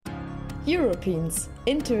Europeans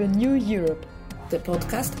into a New Europe. The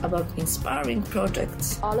podcast about inspiring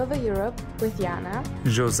projects all over Europe with Jana,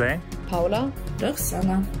 José, Paula,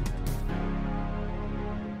 Roxana.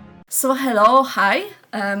 So hello, hi,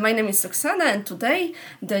 my name is Roxana, and today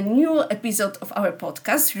the new episode of our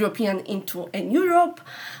podcast, European into a New Europe,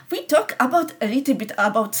 we talk about a little bit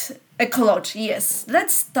about ecology. Yes,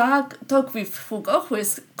 let's talk with Hugo, who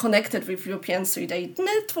is connected with European Solidarity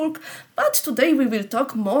Network, but today we will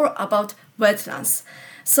talk more about wetlands.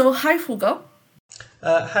 So hi Hugo.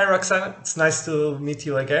 Hi Roxana, it's nice to meet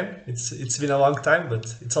you again. It's been a long time,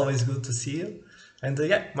 but it's always good to see you. And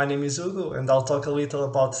my name is Hugo, and I'll talk a little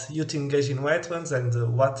about youth engaged in wetlands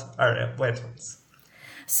and what are wetlands.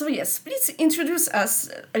 So yes, please introduce us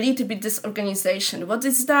a little bit this organization. What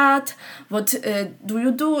is that? What do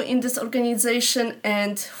you do in this organization,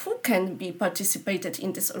 and who can be participated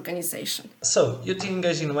in this organization? So youth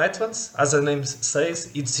engaged in wetlands, as the name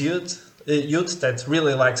says, it's youth that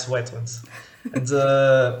really likes wetlands. And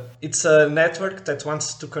it's a network that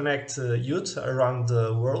wants to connect youth around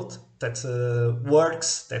the world that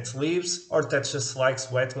works, that lives, or that just likes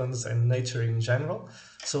wetlands and nature in general.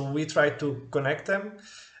 So we try to connect them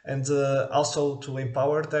and also to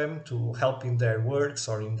empower them, to help in their works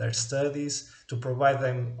or in their studies, to provide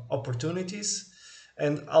them opportunities,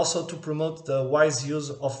 and also to promote the wise use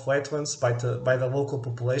of wetlands by the local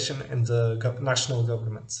population and the national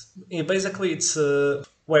governments. Basically, it's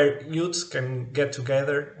where youth can get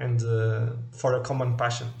together and for a common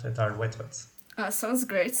passion that are wetlands. Sounds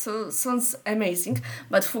great. So sounds amazing.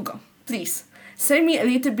 But Hugo, please say me a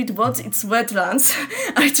little bit what it's wetlands.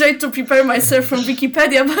 I tried to prepare myself from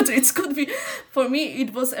Wikipedia, but it could be, for me,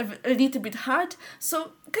 it was a little bit hard.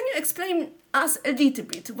 So can you explain us a little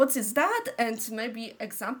bit what is that, and maybe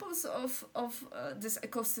examples of this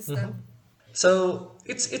ecosystem? Mm-hmm. So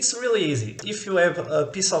it's really easy. If you have a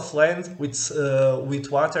piece of land with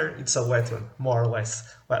water, it's a wetland, more or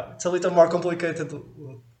less. Well, it's a little more complicated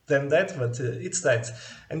than that, but it's that.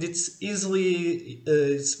 And it's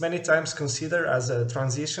many times considered as a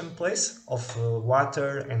transition place of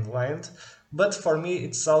water and land. But for me,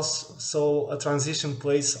 it's also a transition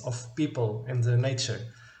place of people and nature.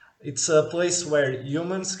 It's a place where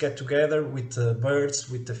humans get together with the birds,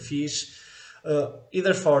 with the fish,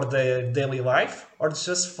 either for their daily life or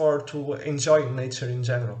just to enjoy nature in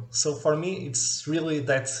general. So for me, it's really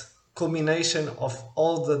that culmination of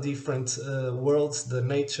all the different worlds, the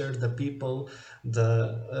nature, the people,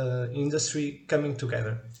 the industry coming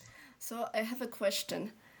together. So I have a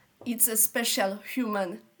question. It's a special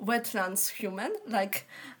wetlands human, like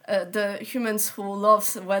the humans who love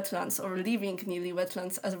wetlands or living near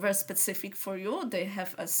wetlands are very specific for you. They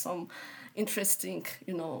have some interesting,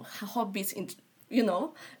 hobbies,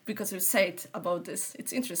 because you said about this.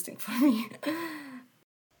 It's interesting for me.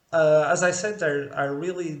 As I said, there are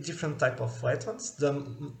really different type of wetlands.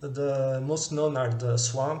 The most known are the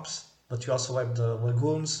swamps, but you also have the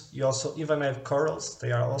lagoons. You also even have corals.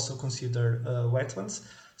 They are also considered wetlands.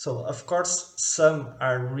 So of course, some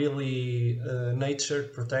are really nature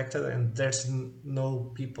protected and there's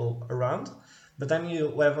no people around. But then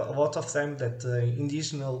you have a lot of them that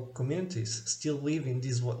indigenous communities still live in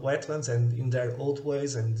these wetlands and in their old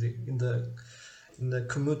ways and in the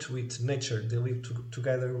commute with nature. They live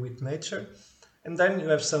together with nature. And then you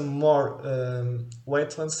have some more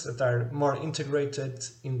wetlands that are more integrated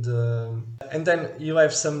and then you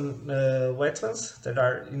have some wetlands that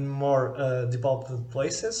are in more developed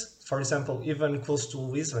places. For example, even close to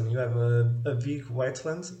Lisbon, you have a big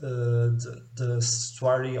wetland, the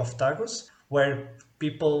estuary of Tagus, where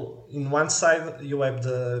people, in one side, you have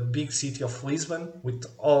the big city of Lisbon with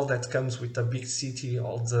all that comes with a big city,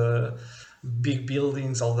 all the big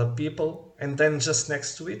buildings, all the people, and then just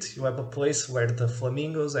next to it you have a place where the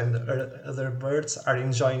flamingos and other birds are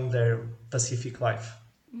enjoying their Pacific life.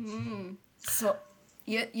 So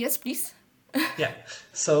yes, please. Yeah,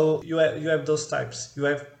 so you have those types. You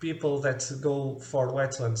have people that go for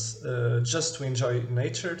wetlands just to enjoy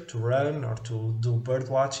nature, to run or to do bird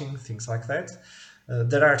watching, things like that.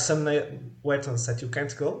 There are some wetlands that you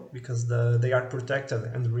can't go because they are protected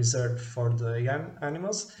and reserved for the young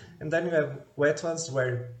animals. And then you have wetlands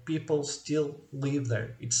where people still live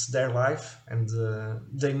there. It's their life, and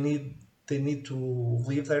they need to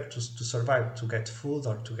live there to survive, to get food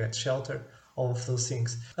or to get shelter, all of those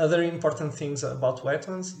things. Other important things about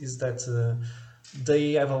wetlands is that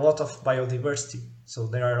they have a lot of biodiversity. So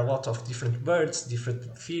there are a lot of different birds,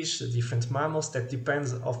 different fish, different mammals that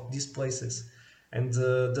depends of these places. And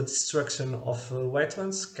the destruction of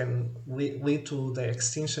wetlands can lead to the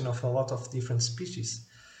extinction of a lot of different species.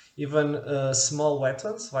 Even small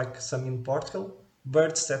wetlands, like some in Portugal,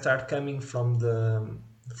 birds that are coming from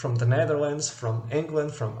the Netherlands, from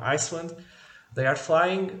England, from Iceland. They are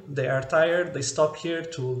flying, they are tired, they stop here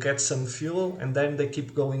to get some fuel, and then they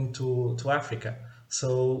keep going to Africa.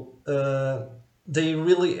 So they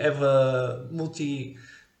really have a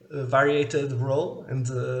variated role, and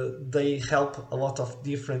they help a lot of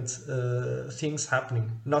different things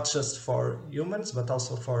happening, not just for humans, but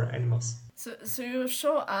also for animals. So you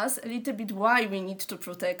show us a little bit why we need to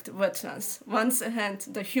protect wetlands. Once hand,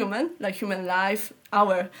 the human, like human life,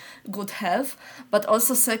 our good health, but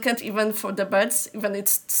also second, even for the birds, even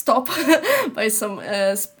it's stopped by some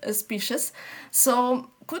species. So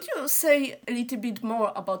could you say a little bit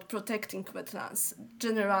more about protecting wetlands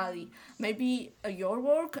generally? Maybe your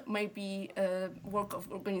work, maybe work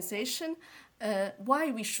of organization, why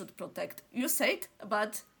we should protect. You said,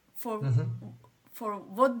 but for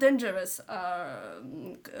what dangerous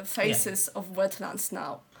phases of wetlands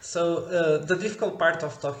now? So the difficult part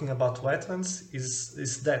of talking about wetlands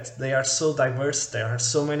is that they are so diverse. There are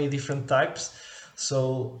so many different types.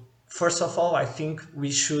 So first of all, I think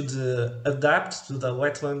we should adapt to the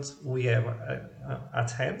wetland we have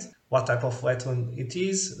at hand. What type of wetland it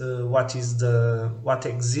is? What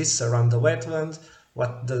exists around the wetland?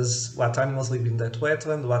 What animals live in that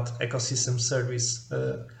wetland? What ecosystem service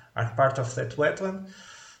are part of that wetland?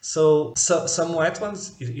 So some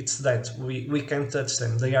wetlands, it's that we can touch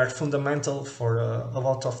them. They are fundamental for a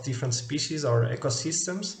lot of different species or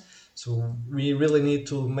ecosystems. So we really need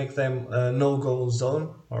to make them a no-go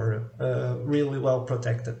zone or really well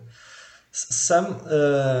protected.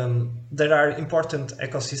 There are important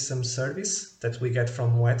ecosystem service that we get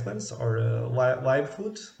from wetlands or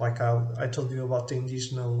livelihood, like I told you about the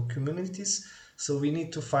indigenous communities. So we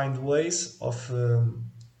need to find ways of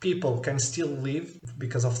people can still live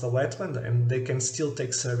because of the wetland and they can still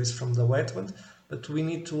take service from the wetland, but we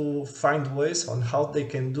need to find ways on how they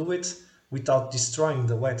can do it without destroying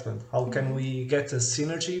the wetland. How can we get a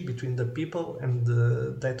synergy between the people and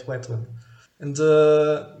that wetland? And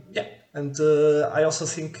I also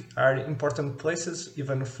think are important places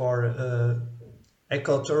even for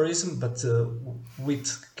ecotourism, but with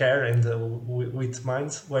care and with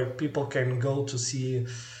minds, where people can go to see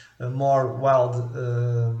more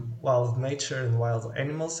wild nature and wild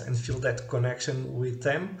animals and feel that connection with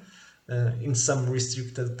them in some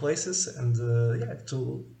restricted places, and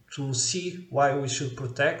to see why we should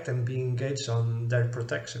protect and be engaged on their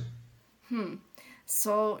protection.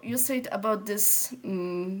 So you said about this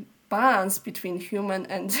balance between human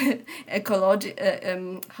and ecology,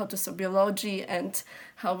 biology, and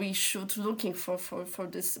how we should looking for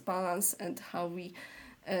this balance and how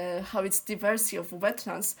it's diversity of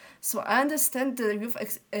wetlands. So I understand that you've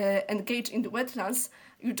engaged in the wetlands.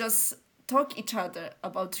 You just talk each other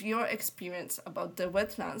about your experience about the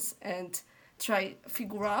wetlands and try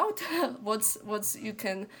figure out what's you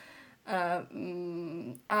can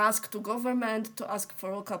ask to government, to ask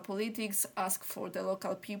for local politics, ask for the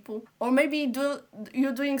local people, or maybe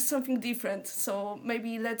you're doing something different. So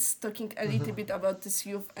maybe let's talking a little bit about this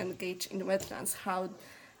youth engaged in wetlands,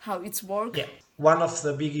 how it's work. Yeah, one of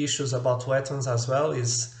the big issues about wetlands as well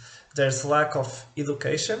is there's lack of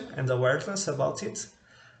education and awareness about it.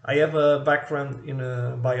 I have a background in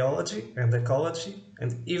biology and ecology,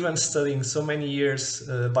 and even studying so many years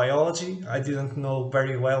biology, I didn't know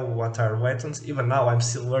very well what are wetlands. Even now I'm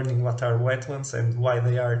still learning what are wetlands and why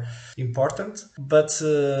they are important. But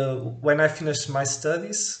when I finished my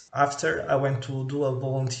studies, after I went to do a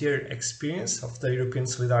volunteer experience of the European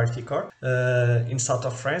Solidarity Corps in south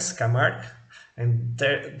of France, Camargue, and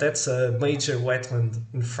that's a major wetland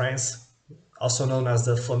in France, also known as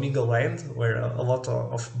the Flamingo Land, where a lot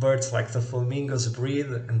of birds like the flamingos breed,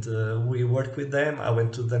 and we work with them. I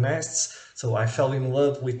went to the nests, so I fell in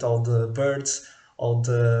love with all the birds, all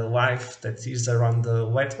the life that is around the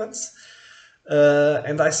wetlands.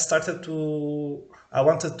 And I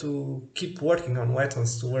wanted to keep working on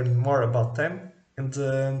wetlands to learn more about them. And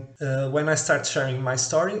when I started sharing my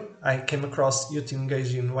story, I came across Youth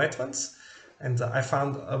Engaged in Wetlands, and I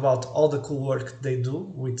found about all the cool work they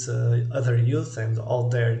do with other youth and all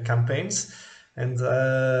their campaigns. And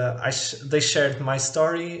they shared my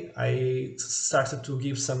story. I started to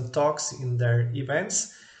give some talks in their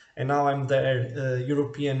events. And now I'm their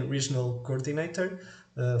European Regional Coordinator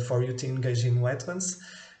for Youth Engaged in Wetlands.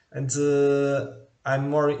 And I'm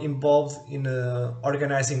more involved in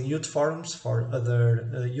organizing youth forums for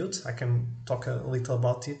other youth. I can talk a little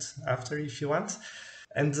about it after if you want.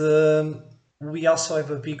 And we also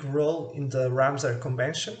have a big role in the Ramsar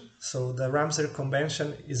Convention. So the Ramsar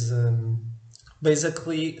Convention is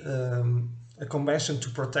basically a convention to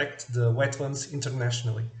protect the wetlands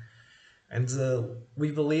internationally. And we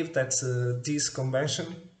believe that this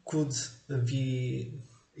convention could be,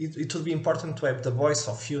 it would be important to have the voice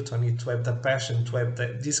of youth on it, to have the passion, to have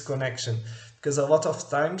this connection. Because a lot of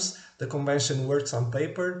times the convention works on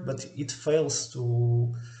paper, but it fails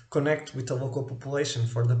to connect with the local population,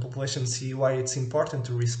 for the population see why it's important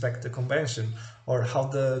to respect the convention, or how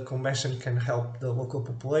the convention can help the local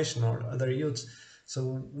population or other youths.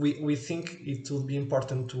 So we think it would be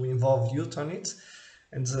important to involve youth on it.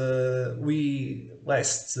 And we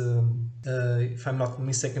last, if I'm not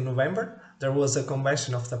mistaken, November, there was a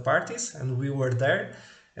convention of the parties, and we were there,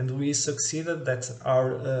 and we succeeded that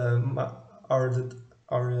our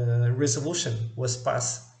resolution was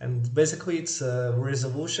passed. And basically, it's a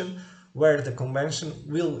resolution where the convention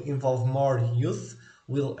will involve more youth,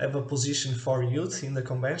 will have a position for youth in the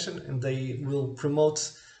convention, and they will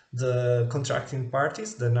promote the contracting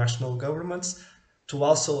parties, the national governments, to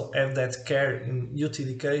also have that care in youth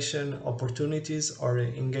education, opportunities, or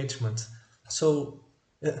engagement. So,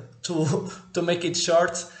 to make it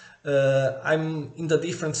short, I'm in the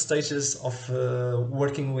different stages of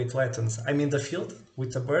working with Latons. I'm in the field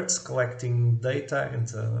with the birds, collecting data and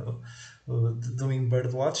doing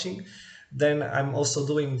bird watching. Then I'm also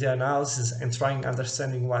doing the analysis and trying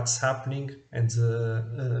understanding what's happening and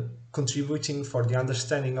contributing for the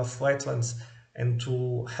understanding of wetlands and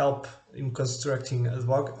to help in constructing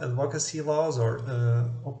advocacy laws or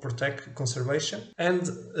protect conservation. And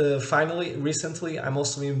finally, recently, I'm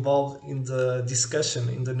also involved in the discussion,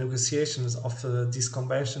 in the negotiations of these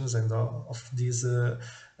conventions and of these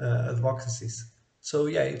advocacies. So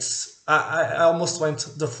yeah, I almost went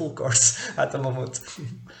the full course at the moment.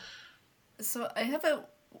 So I have a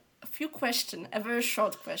few questions, a very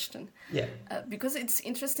short question. Yeah. Because it's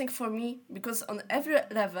interesting for me, because on every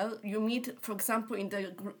level you meet, for example, in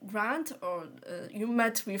the grant, or you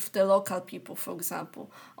met with the local people, for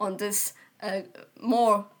example, on this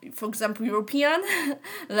more, for example, European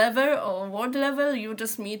level or world level, you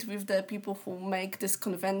just meet with the people who make this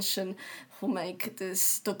convention, who make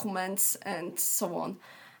these documents and so on.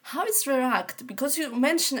 How is react? Because you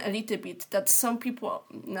mentioned a little bit that some people,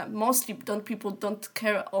 mostly people don't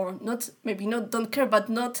care, or not, maybe not don't care, but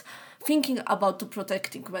not thinking about the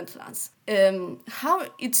protecting wetlands. How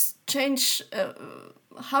it's changed,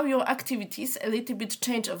 how your activities a little bit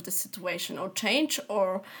change of the situation, or change,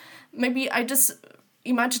 or maybe I just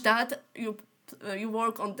imagine that you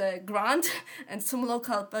work on the grant and some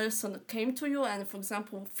local person came to you and, for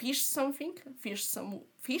example, fish some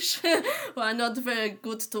fish who are not very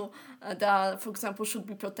good to that, for example, should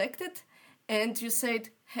be protected, and you said,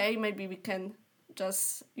 hey, maybe we can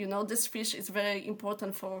just, this fish is very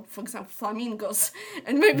important for example, flamingos,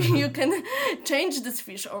 and maybe you can change this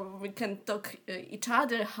fish, or we can talk each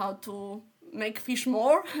other how to make fish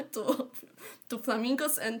more to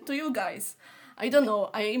flamingos and to you guys. I don't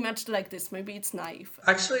know, I imagine like this, maybe it's naive.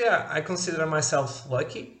 Actually, yeah, I consider myself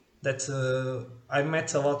lucky that I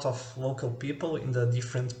met a lot of local people in the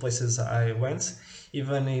different places I went,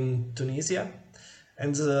 even in Tunisia.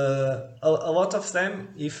 And a lot of them,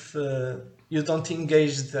 if you don't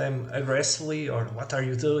engage them aggressively, or what are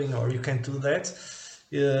you doing, or you can't do that,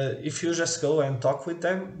 if you just go and talk with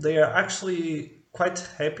them, they are actually quite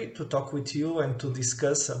happy to talk with you and to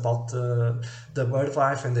discuss about the bird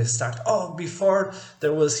life. And they start, before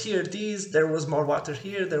there was here this, there was more water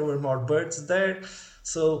here, there were more birds there.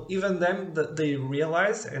 So even them, they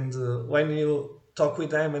realize, and when you talk with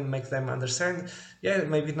them and make them understand,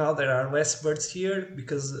 maybe now there are less birds here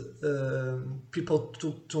because people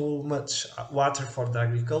took too much water for the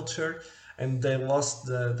agriculture and they lost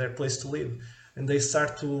their place to live. And they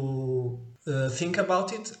start to think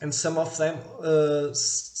about it, and some of them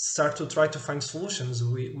start to try to find solutions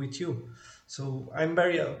with you. So I'm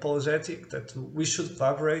very apologetic that we should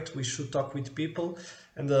collaborate, we should talk with people,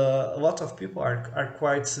 and a lot of people are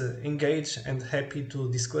quite engaged and happy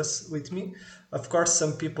to discuss with me. Of course,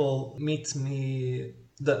 some people meet me,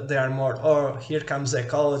 they are more, here comes the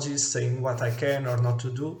ecologist saying what I can or not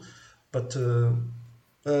to do, but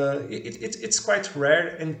it's quite rare.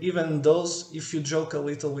 And even those, if you joke a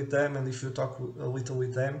little with them and if you talk a little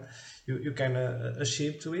with them, you can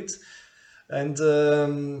achieve to it. And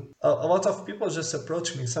a lot of people just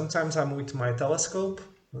approach me. Sometimes I'm with my telescope.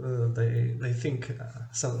 They think,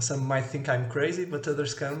 some might think I'm crazy, but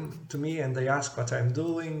others come to me and they ask what I'm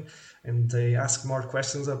doing and they ask more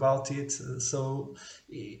questions about it. So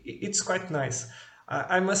it's quite nice.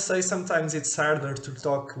 I must say sometimes it's harder to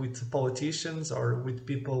talk with politicians or with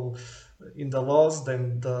people in the laws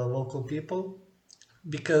than the local people,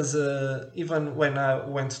 because even when I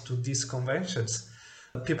went to these conventions,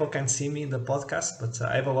 people can see me in the podcast, but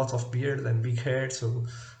I have a lot of beard and big hair, so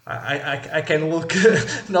I can look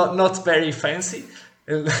not very fancy,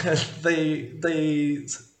 and they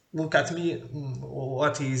look at me,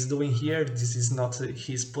 what he is doing here. This is not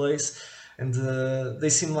his place, and they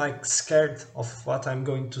seem like scared of what I'm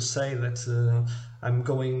going to say. That I'm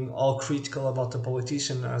going all critical about the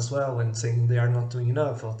politician as well, and saying they are not doing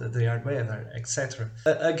enough or that they are bad, etc.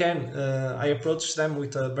 Again, I approach them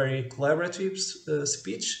with a very collaborative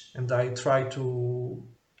speech, and I try to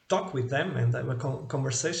talk with them and have a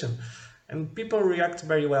conversation. And people react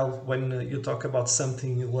very well when you talk about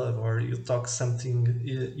something you love or you talk something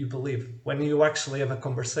you believe, when you actually have a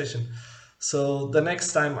conversation. So the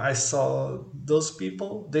next time I saw those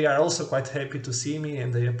people, they are also quite happy to see me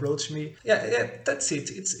and they approach me. Yeah, that's it.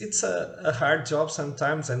 It's a hard job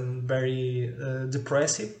sometimes and very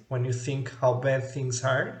depressive when you think how bad things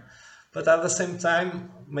are. But at the same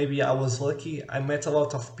time, maybe I was lucky. I met a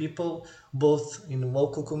lot of people, both in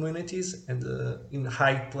local communities and in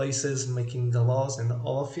high places, making the laws and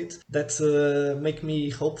all of it, that make me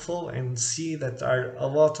hopeful and see that there are a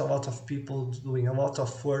lot of people doing a lot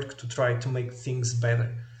of work to try to make things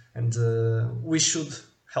better. And we should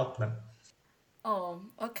help them. Oh,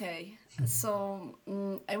 okay. So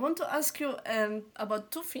I want to ask you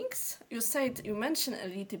about two things. You mentioned a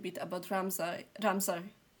little bit about Ramsar.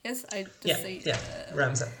 Yes, I just say. Yeah,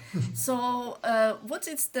 Ramsar. So, what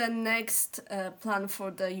is the next plan for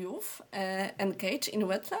the youth engaged in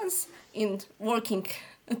wetlands, in working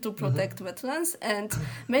to protect wetlands, and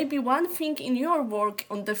maybe one thing in your work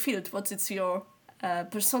on the field? What is your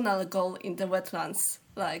personal goal in the wetlands?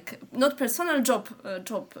 Like not personal job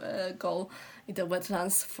goal in the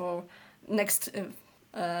wetlands for next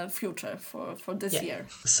future for this year.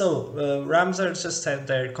 So Ramsar just had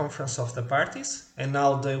their conference of the parties, and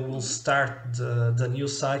now they will start the new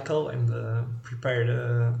cycle and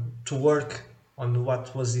prepare to work on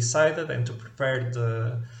what was decided and to prepare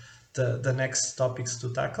the next topics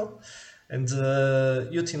to tackle. And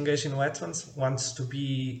Youth Engaged in Wetlands wants to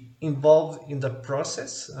be involved in the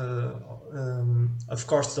process. Of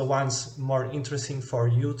course, the ones more interesting for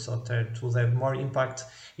youth or to have more impact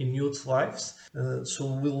in youth lives. So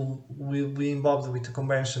we'll be involved with the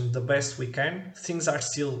convention the best we can. Things are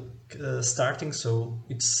still starting, so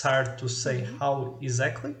it's hard to say how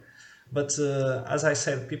exactly. But as I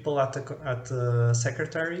said, people at the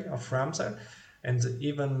secretary of Ramsar and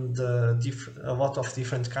even a lot of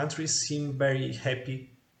different countries seem very happy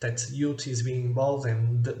that youth is being involved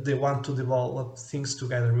and they want to develop things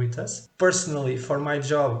together with us. Personally, for my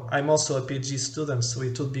job, I'm also a PhD student, so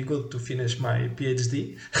it would be good to finish my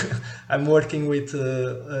PhD. I'm working with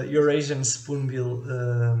Eurasian spoonbill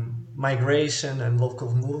migration and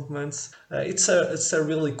local movements. It's a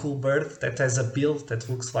really cool bird that has a bill that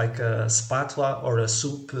looks like a spatula or a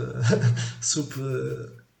soup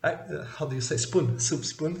how do you say spoon? Soup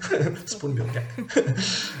spoon? Spoonbill,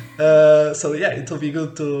 yeah. So yeah, it will be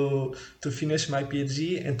good to finish my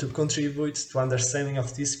PhD and to contribute to understanding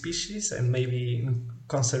of these species and maybe in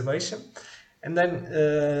conservation. And then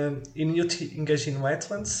in Youth Engaged in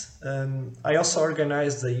Wetlands, I also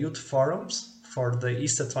organized the youth forums for the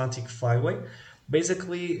East Atlantic Flyway.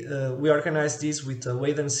 Basically, we organized this with the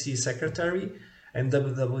Wade and Sea Secretary and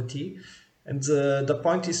WWT. And the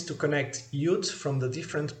point is to connect youth from the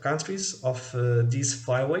different countries of this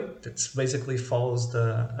flyway that basically follows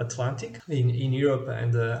the Atlantic in Europe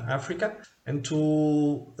and Africa, and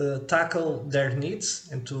to tackle their needs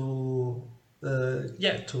and to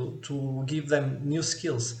give them new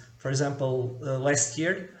skills. For example, last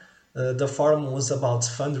year the forum was about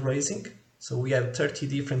fundraising. So we had 30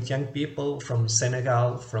 different young people from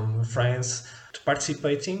Senegal, from France,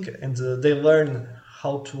 participating, and they learn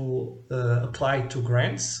how to apply to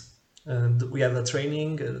grants. We had a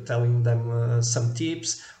training telling them some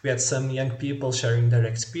tips. We had some young people sharing their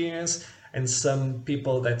experience and some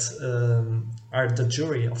people that are the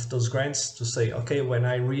jury of those grants to say, okay, when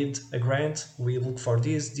I read a grant, we look for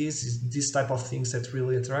this type of things that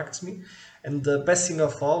really attracts me. And the best thing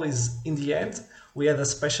of all is, in the end, we had a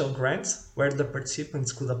special grant where the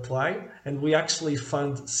participants could apply, and we actually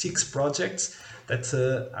fund 6 projects that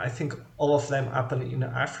I think all of them happen in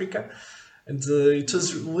Africa. And it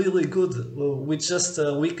was really good. With just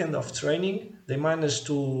a weekend of training, they managed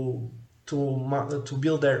to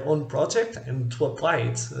build their own project and to apply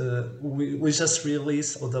it. We just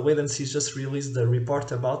released, or the Wade and Sea just released the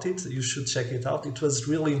report about it. You should check it out. It was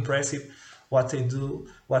really impressive what they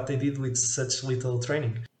did with such little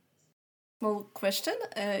training. Small question.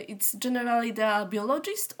 It's generally they are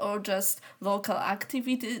biologists or just local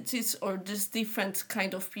activities or just different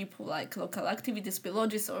kind of people like local activities,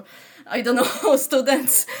 biologists, or I don't know,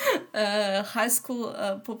 students, high school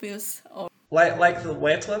pupils. Or like the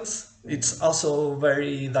wetlands, it's also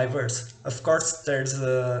very diverse. Of course, there's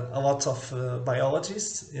a lot of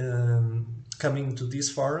biologists coming to these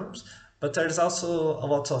forums, but there's also a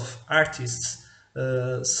lot of artists,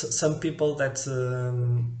 some people that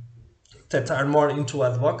are more into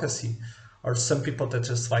advocacy, or some people that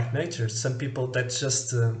just like nature, some people that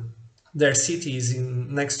just their city is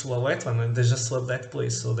in next to a wetland and they just love that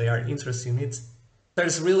place, so they are interested in it.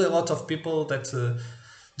 There's really a lot of people that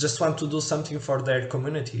just want to do something for their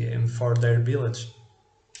community and for their village.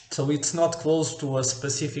 So it's not close to a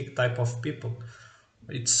specific type of people.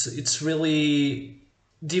 It's really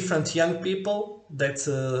different young people that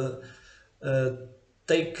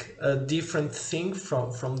take a different thing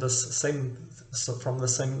from the same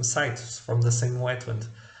site, from the same wetland.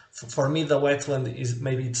 For me, the wetland is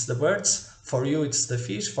maybe it's the birds. For you, it's the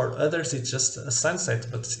fish. For others, it's just a sunset.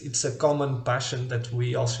 But it's a common passion that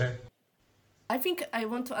we all share. I think I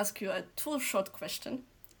want to ask you a too short question.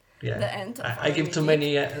 Yeah, The end of I our give too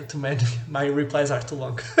meeting. many. Too many. My replies are too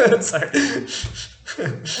long. Sorry.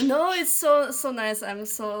 No, it's so nice. I'm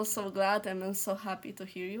so glad. I'm so happy to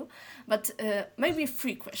hear you. But maybe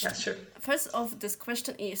three Yeah, questions. sure. First of this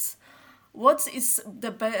question is, what is the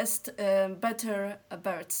better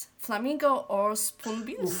birds, flamingo or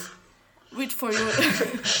spoonbills? Which for you?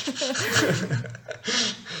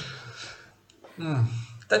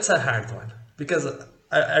 That's a hard one because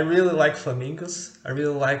I really like flamingos. I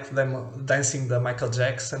really like them dancing the Michael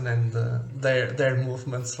Jackson and their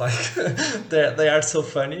movements. Like they are so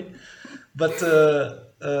funny. But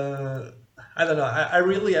I don't know. I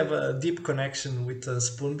really have a deep connection with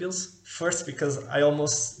spoonbills. First, because I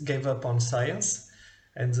almost gave up on science,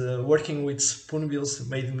 and working with spoonbills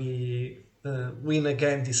made me win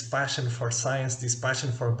again this passion for science, this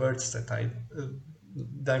passion for birds that I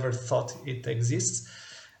never thought it exists.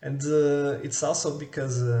 And it's also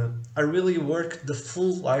because I really work the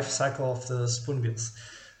full life cycle of the spoonbills.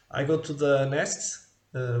 I go to the nests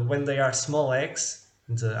when they are small eggs,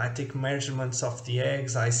 and I take measurements of the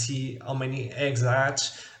eggs. I see how many eggs hatch.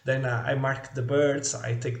 Then I mark the birds.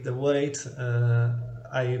 I take the weight.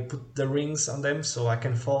 I put the rings on them so I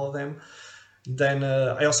can follow them. Then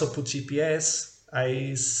I also put GPS.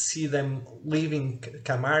 I see them leaving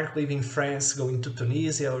Camargue, leaving France, going to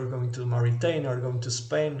Tunisia or going to Mauritania or going to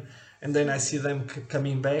Spain. And then I see them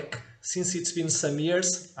coming back. Since it's been some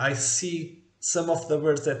years, I see some of the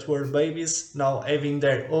birds that were babies now having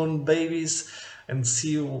their own babies and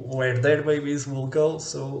see where their babies will go.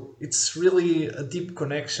 So it's really a deep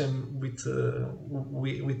connection with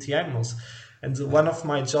the animals. And one of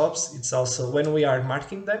my jobs, it's also when we are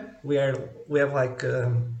marking them, we have like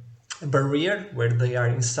a barrier where they are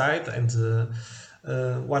inside, and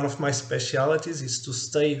one of my specialities is to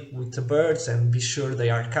stay with the birds and be sure they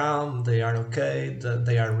are calm, they are okay,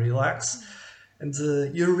 they are relaxed. And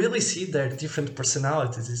you really see their different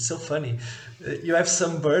personalities. It's so funny. You have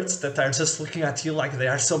some birds that are just looking at you like they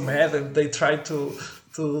are so mad, and they try to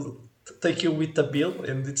take you with the bill,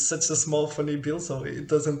 and it's such a small funny bill, so it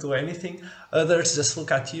doesn't do anything. Others just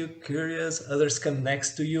look at you curious. Others come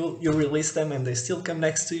next to you. You release them and they still come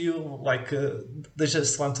next to you, like they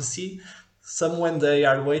just want to see. Some, when they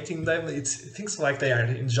are waiting them, it thinks like they are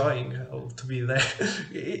enjoying to be there.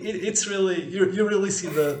 It's really, you really see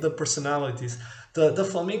the personalities. The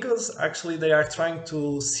flamingos, actually, they are trying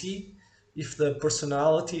to see if the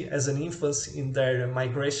personality has an influence in their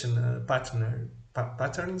migration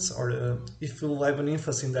patterns, or if it will have an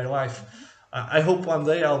influence in their life. I hope one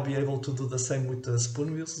day I'll be able to do the same with the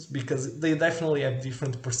spoonbills, because they definitely have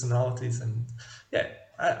different personalities. And yeah,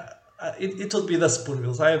 it would be the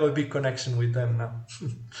spoonbills. I have a big connection with them now.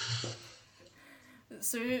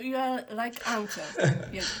 So you are like uncle,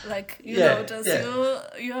 yeah, like you Yeah, know, just yeah.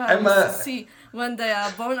 you I'm have a- to see when they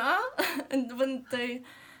are born up and when they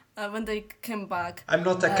came back. I'm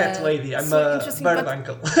not a cat lady. I'm so a interesting, bird but-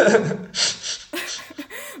 uncle.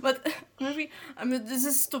 But maybe this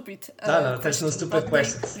is stupid. No, there's no question, stupid but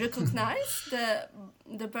questions. They recognize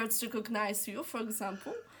the birds recognize you, for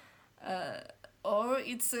example, or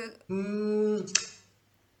it's a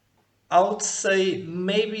I would say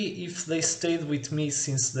maybe if they stayed with me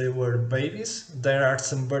since they were babies, there are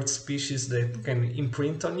some bird species that can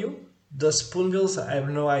imprint on you. The spoonbills, I have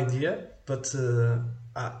no idea, but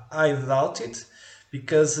I doubt it,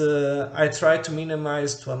 because I try to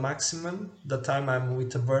minimize to a maximum the time I'm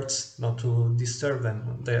with the birds, not to disturb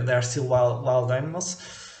them. They are still wild animals.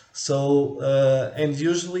 So, and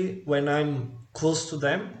usually when I'm close to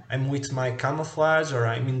them, I'm with my camouflage, or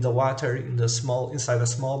I'm in the water inside a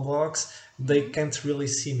small box. They can't really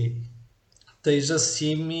see me. They just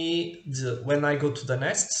see me when I go to the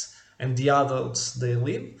nests and the adults they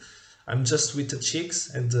leave. I'm just with the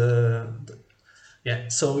chicks, and yeah.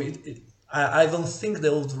 So I don't think they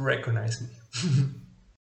would recognize me.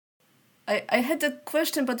 I had a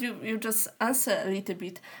question, but you just answered a little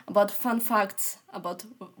bit about fun facts about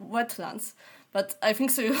wetlands. But I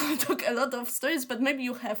think so you took a lot of stories, but maybe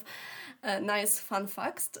you have nice fun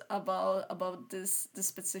facts about this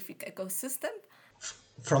specific ecosystem.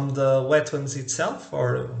 From the wetlands itself,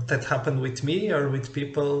 or that happened with me or with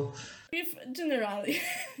people? If generally.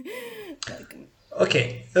 Like,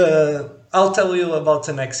 Okay, I'll tell you about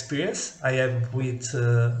an experience I have with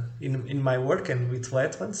in my work and with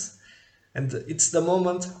wetlands. And it's the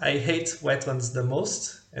moment I hate wetlands the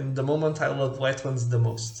most, and the moment I love wetlands the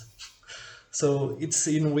most. So it's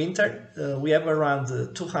in winter. We have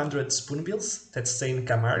around 200 spoonbills that stay in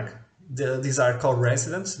Camargue. These are called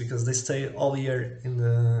residents because they stay all year in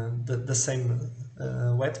the same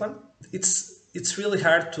wetland. It's really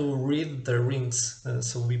hard to read the rings.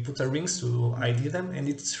 So we put the rings to ID them, and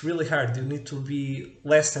it's really hard. You need to be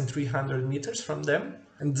less than 300 meters from them,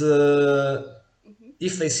 and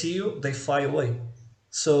if they see you, they fly away.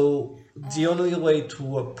 So the only way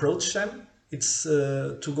to approach them is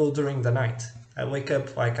to go during the night. I wake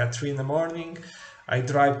up like at 3 in the morning, I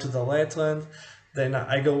drive to the wetland, then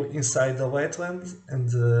I go inside the wetland, and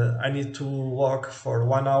I need to walk for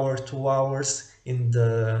 1 hour, 2 hours in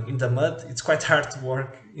the mud. It's quite hard to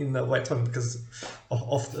walk in the wetland because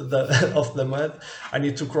of the of the mud. I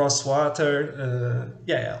need to cross water,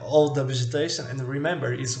 all the vegetation. And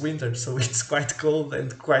remember, it's winter, so it's quite cold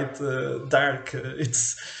and quite dark.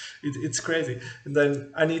 It's crazy. And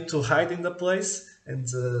then I need to hide in the place, and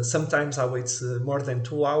sometimes I wait more than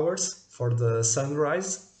 2 hours for the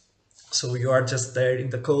sunrise. So you are just there in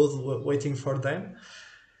the cold waiting for them.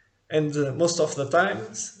 And most of the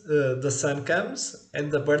times the sun comes and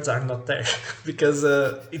the birds are not there because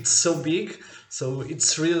it's so big. So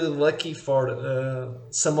it's really lucky for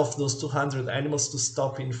some of those 200 animals to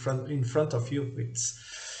stop in front of you.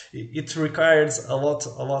 It requires a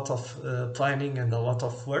lot of planning and a lot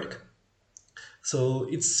of work. So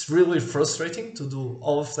it's really frustrating to do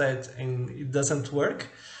all of that and it doesn't work.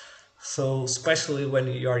 So especially when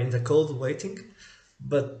you are in the cold waiting.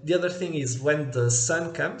 But the other thing is when the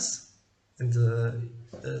sun comes, and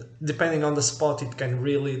depending on the spot,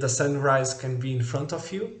 the sunrise can be in front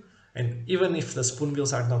of you. And even if the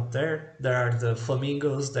spoonbills are not there, there are the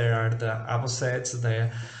flamingos, there are the avocets,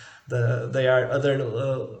 there are other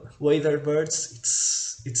wader birds.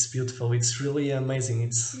 It's beautiful. It's really amazing.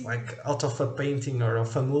 It's like out of a painting or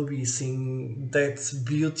of a movie, seeing that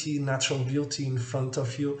beauty, natural beauty in front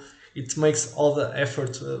of you. It makes all the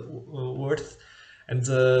effort worth. And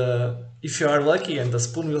if you are lucky and the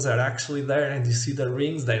spoonbills are actually there and you see the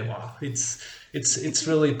rings, then wow, it's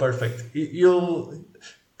really perfect.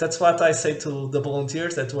 That's what I say to the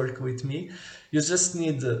volunteers that work with me. You just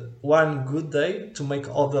need one good day to make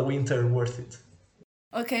all the winter worth it.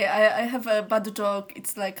 Okay, I have a bad joke.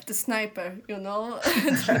 It's like the sniper, you know?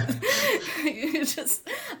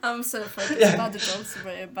 I'm sorry for this bad jokes,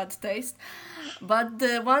 very bad taste. But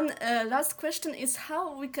the one last question is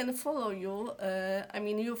how we can follow you. I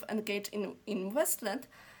mean, you've engaged in Westland,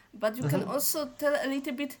 but you can also tell a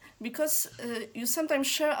little bit, because you sometimes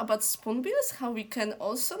share about spoonbills, how we can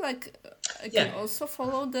also can also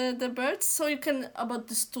follow the birds. So you can, about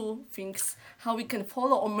these two things, how we can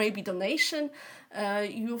follow, or maybe donation.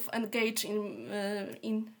 You've engaged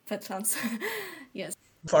in wetlands. Yes.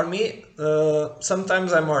 For me,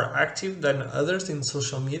 sometimes I'm more active than others in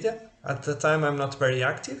social media. At the time, I'm not very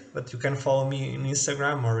active, but you can follow me in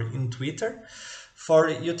Instagram or in Twitter. For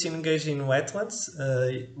Youth Engaged in Wetlands,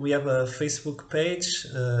 we have a Facebook page,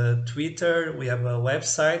 Twitter, we have a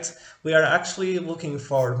website. We are actually looking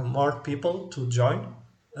for more people to join.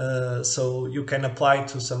 So you can apply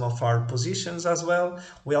to some of our positions as well.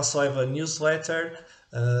 We also have a newsletter,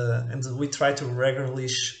 and we try to regularly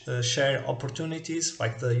share opportunities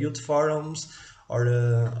like the youth forums or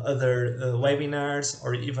other webinars,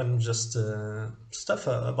 or even just stuff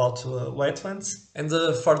about wetlands. And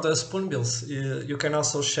for the spoonbills, you can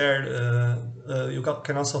also share, you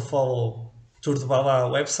can also follow Tour de Bala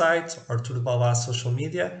website or Tour de Bala social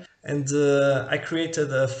media. And I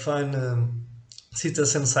created a fun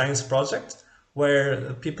citizen science project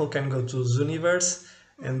where people can go to Zooniverse,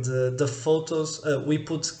 and the photos, we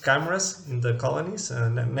put cameras in the colonies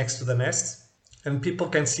next to the nests, and people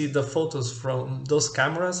can see the photos from those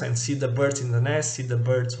cameras and see the birds in the nest, see the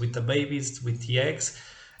birds with the babies, with the eggs,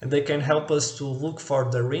 and they can help us to look for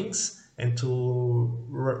the rings and to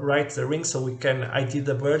write the rings so we can ID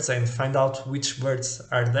the birds and find out which birds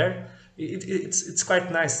are there. It's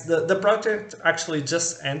quite nice. The project actually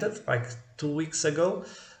just ended like 2 weeks ago.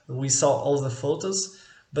 we saw all the photos,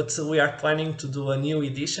 but we are planning to do a new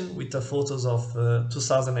edition with the photos of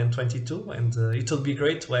 2022, and it would be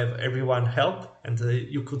great to have everyone help, and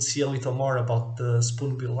you could see a little more about the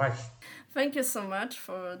spoonbill life. Thank you so much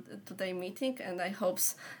for today's meeting, and I hope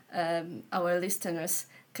our listeners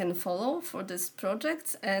can follow for this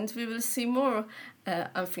project, and we will see more,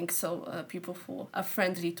 I think so, people who are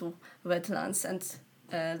friendly to wetlands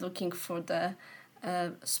and looking for the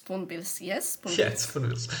spoonbills. Yes? Spoonbills. Yeah,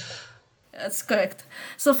 spoonbills. That's correct.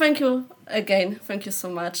 So thank you again. Thank you so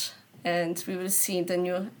much. And we will see the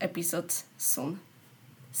new episode soon.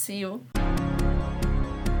 See you.